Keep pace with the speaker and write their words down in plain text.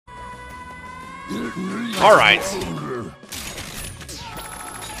All right.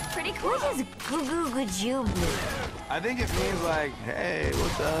 Pretty cool. What is goo-goo-goo-joo-blue? I think it means like, hey,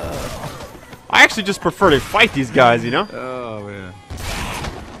 what's up? I actually just prefer to fight these guys, you know? Oh, man.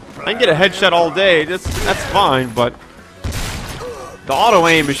 I can get a headshot all day, that's fine, but the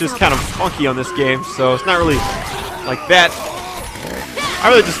auto-aim is just kind of funky on this game, so it's not really like that. I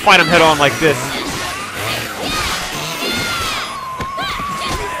really just fight them head-on like this.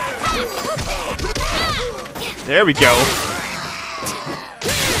 There we go.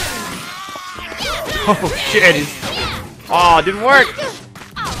 Oh, shit. Oh, it didn't work.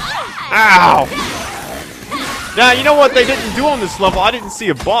 Ow. Now, you know what they didn't do on this level? I didn't see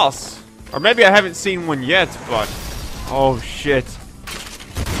a boss. Or maybe I haven't seen one yet, but... Oh, shit.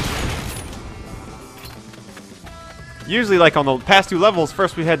 Usually, like on the past 2 levels,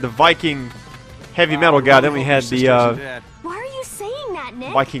 first we had the Viking heavy metal guy, then we had the Why are you saying that,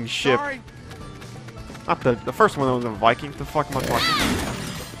 Nick? Viking ship. Sorry. Not the first one that was a Viking. The fuck am I talking about?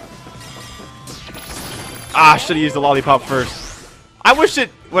 Ah, I should have used the lollipop first. I wish it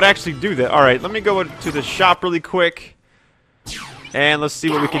would actually do that. Alright, let me go to the shop really quick. And let's see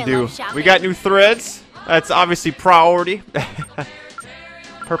what we can do. We got new threads. That's obviously priority.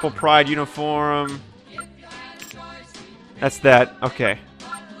 Purple Pride uniform. That's that. Okay.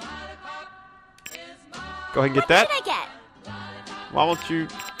 Go ahead and get that. What should I get? Why won't you...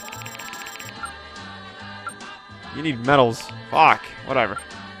 You need medals. Fuck. Whatever.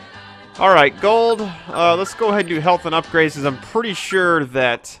 Alright, gold. Let's go ahead and do health and upgrades, because I'm pretty sure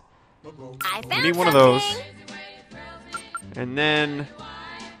that we need one of those. And then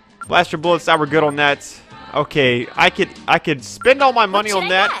blaster bullets, I were good on that. Okay, I could spend all my money on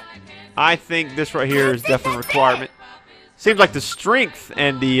that. I think this right here is definitely a requirement. Seems like the strength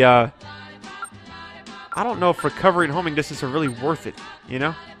and the I don't know if recovery and homing distance are really worth it, you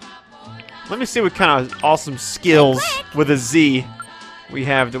know? Let me see what kind of awesome skills with a Z we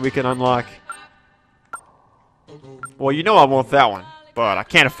have that we can unlock. Well, you know I want that one, but I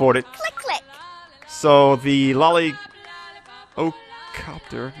can't afford it. Click, click. So the Lollipop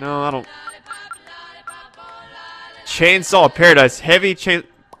Copter. No, I don't. Chainsaw of Paradise. Heavy chain.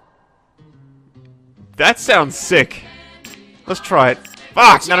 That sounds sick. Let's try it.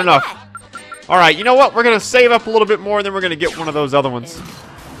 Fuck, not enough. Alright, you know what? We're going to save up a little bit more, and then we're going to get one of those other ones.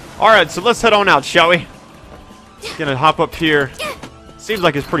 Alright, so let's head on out, shall we? Gonna hop up here. Seems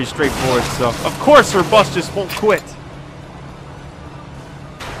like it's pretty straightforward, so... Of course her bus just won't quit.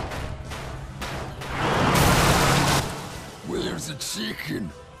 Where's the chicken?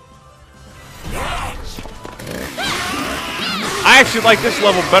 I actually like this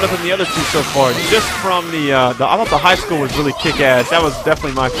level better than the other 2 so far. Just from I thought the high school was really kick-ass. That was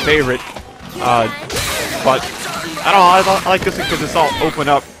definitely my favorite. But I don't know. I like this one because it's all open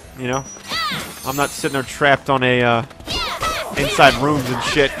up. You know, I'm not sitting there trapped on a inside rooms and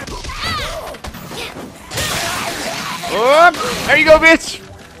shit. Oh, there you go, bitch.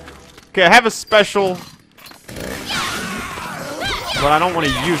 Okay, I have a special, but I don't want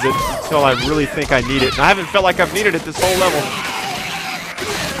to use it until I really think I need it. And I haven't felt like I've needed it this whole level.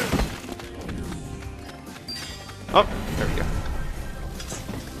 Oh, there we go.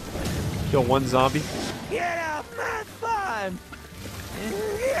 Kill one zombie. Get out, man, fun.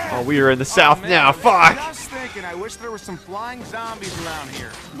 Oh, we are in the south now. Fuck. I was thinking, I wish there were some flying zombies around here.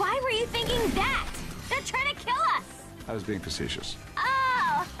 Why were you thinking that? They're trying to kill us. I was being facetious.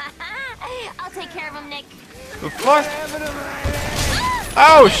 Oh, I'll take care of them, Nick. The fuck?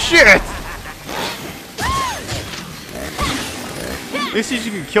 Oh shit! At least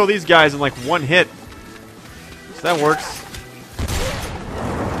you can kill these guys in like one hit. So that works.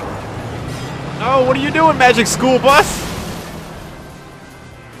 Oh, what are you doing, Magic School Bus?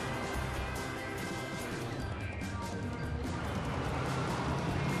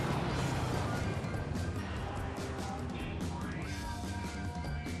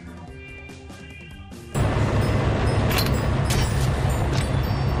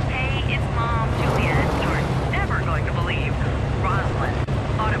 Hey, it's Mom, Juliet. You're never going to believe Rosalind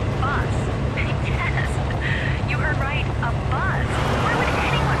bought a bus. Yes, you heard right, a bus. Why would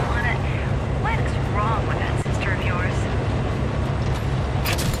anyone want to? What is wrong with that sister of yours?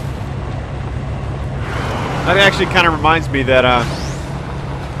 That actually kind of reminds me that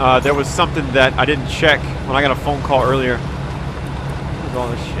there was something that I didn't check when I got a phone call earlier. Where's all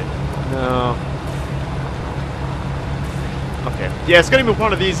this shit? No. Okay. Yeah, it's gonna be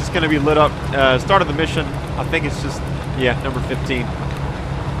one of these. It's gonna be lit up. Start of the mission. I think it's just number 15.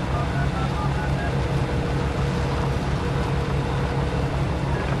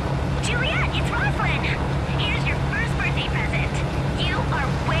 Juliet, it's Rosalind. Here's your first birthday present. You are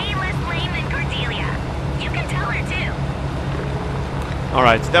way less lame than Cordelia.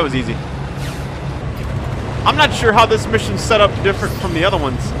 Alright, so that was easy. I'm not sure how this mission's set up different from the other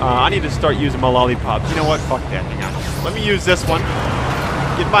ones. I need to start using my lollipops. You know what? Fuck that. Hang on. Let me use this one.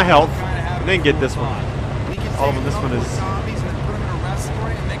 Get my health. And then get this one. All of them. This one is...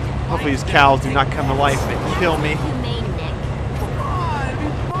 Hopefully these cows do not come to life and kill me.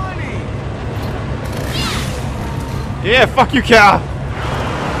 Yeah, fuck you, cow!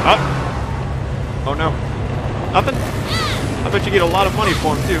 Oh. Oh no. Nothing? I bet you get a lot of money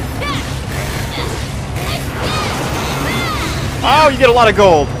for them, too. Oh, you get a lot of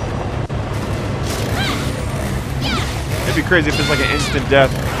gold. It'd be crazy if it's like an instant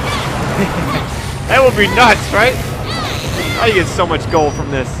death. That would be nuts, right? How do you get so much gold from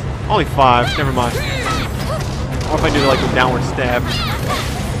this? Only 5. Never mind. Or if I do like a downward stab.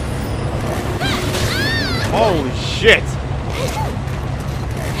 Holy shit!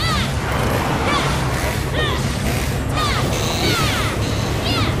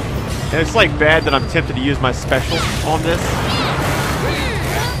 And it's like bad that I'm tempted to use my special on this.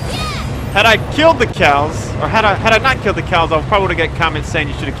 Had I killed the cows, or had I not killed the cows, I probably would have got comments saying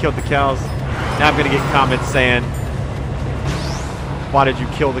you should have killed the cows. Now I'm gonna get comments saying, why did you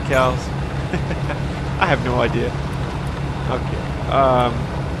kill the cows? I have no idea. Okay.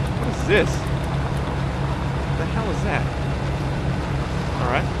 What is this? What the hell is that?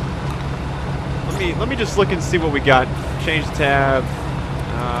 Alright. Let me just look and see what we got. Change tab.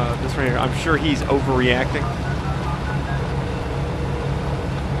 This right here. I'm sure he's overreacting.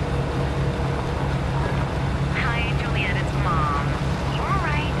 Hi, Juliet, it's Mom. You all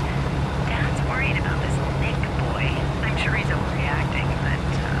right? Dad's worried about this Nick boy. I'm sure he's overreacting, but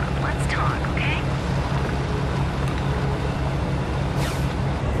let's talk, okay?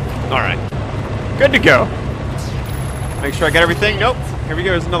 Alright. Good to go. Make sure I got everything. Nope. Here we go.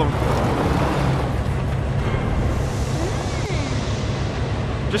 There's another one.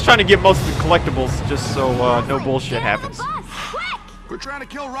 Just trying to get most of the collectibles, just so no bullshit happens. We're trying to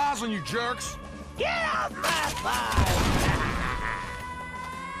kill Rosalind, you jerks! Get off my bus!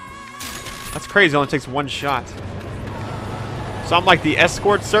 That's crazy. It only takes 1 shot. So I'm like the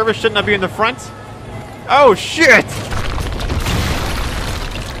escort service. Shouldn't I be in the front? Oh shit!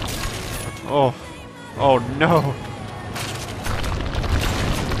 Oh, oh no!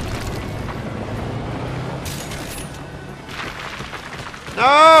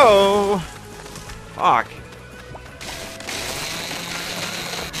 No! Fuck.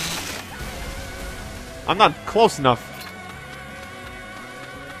 I'm not close enough.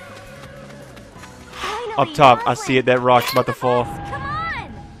 Finally, Up top, I Rosalind. see it. That rock's about to fall. Come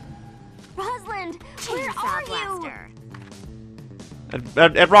on! Rosalind, where are you?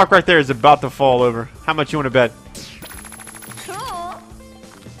 That rock right there is about to fall over. How much you want to bet? Cool.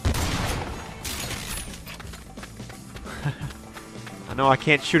 I know I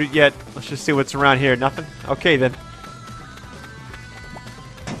can't shoot it yet. Let's just see what's around here. Nothing? Okay then.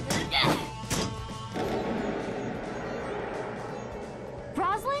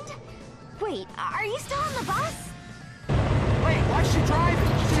 Rosalind? Wait, are you still on the bus? Wait, why's she driving?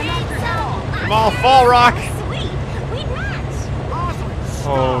 She's gonna knock your head off! Come on, fall rock! Sweet, we match. Rosalind, stop!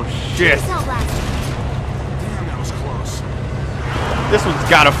 Oh shit! Chainsaw blaster. Damn, that was close. This one's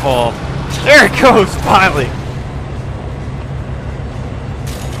gotta fall. There it goes, finally!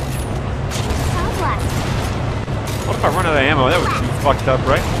 Chainsaw blaster. What if I run out of ammo? That would be fucked up,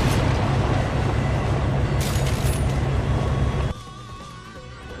 right?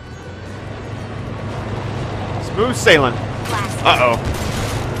 Smooth sailing. Blaster. Uh-oh.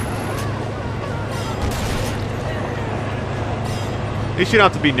 At least you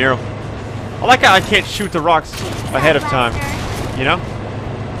don't have to be near 'em. I like how I can't shoot the rocks ahead of time. You know?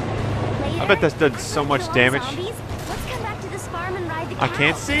 I bet that's done so much damage. Let's come back to this farm and ride the I cows.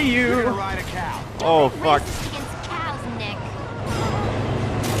 can't see You're gonna you. ride a cow. Oh, fuck. Racist against cows, Nick.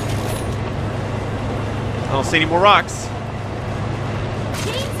 I don't see any more rocks.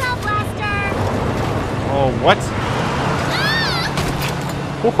 Chainsaw blaster. Oh, what?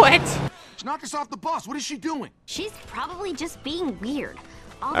 What? She knocked us off the bus. What is she doing? She's probably just being weird.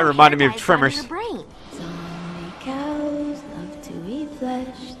 All That the reminded me of hentais run in Tremors. her brain. So many cows love to eat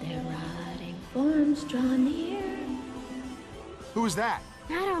flesh, their rotting forms draw near. Who is that?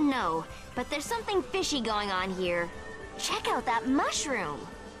 I don't know, but there's something fishy going on here. Check out that mushroom.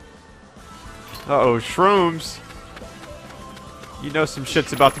 Uh-oh, shrooms. You know some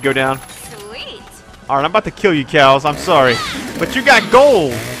shit's about to go down. Sweet. Alright, I'm about to kill you, cows. I'm sorry. But you got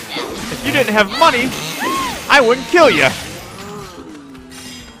gold. If you didn't have money, I wouldn't kill you.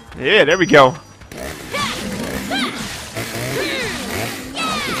 Yeah, there we go.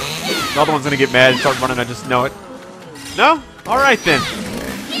 The other one's gonna get mad and start running. I just know it. No? Alright then.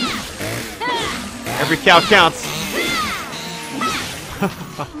 Every cow counts.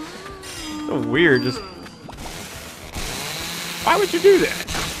 So weird, just... Why would you do that?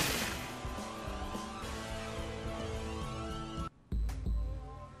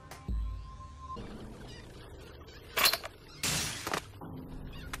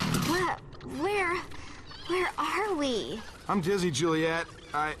 Where are we? I'm dizzy, Juliet.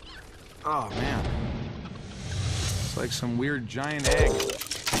 Oh, man. It's like some weird giant egg.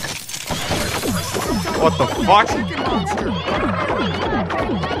 What the fuck? We need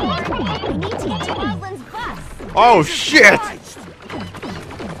to get to Rosalind's bus. Oh shit!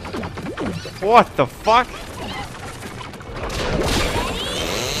 What the fuck?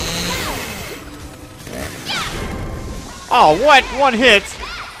 Oh, what? One hit?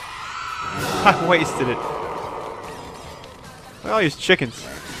 I wasted it. Look at all these chickens.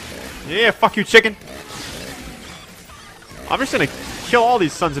 Yeah, fuck you, chicken. I'm just gonna kill all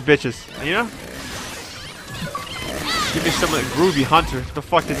these sons of bitches, you know? Give me some groovy hunter. What the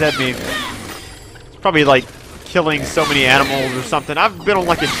fuck does that mean? It's probably like killing so many animals or something. I've been on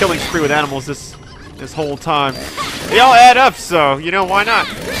like a killing spree with animals this whole time. They all add up, so, you know, why not?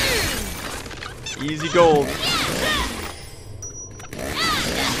 Easy gold.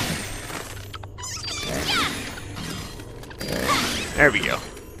 There we go.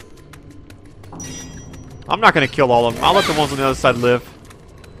 I'm not gonna kill all of them. I'll let the ones on the other side live.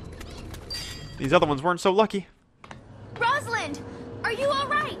 These other ones weren't so lucky.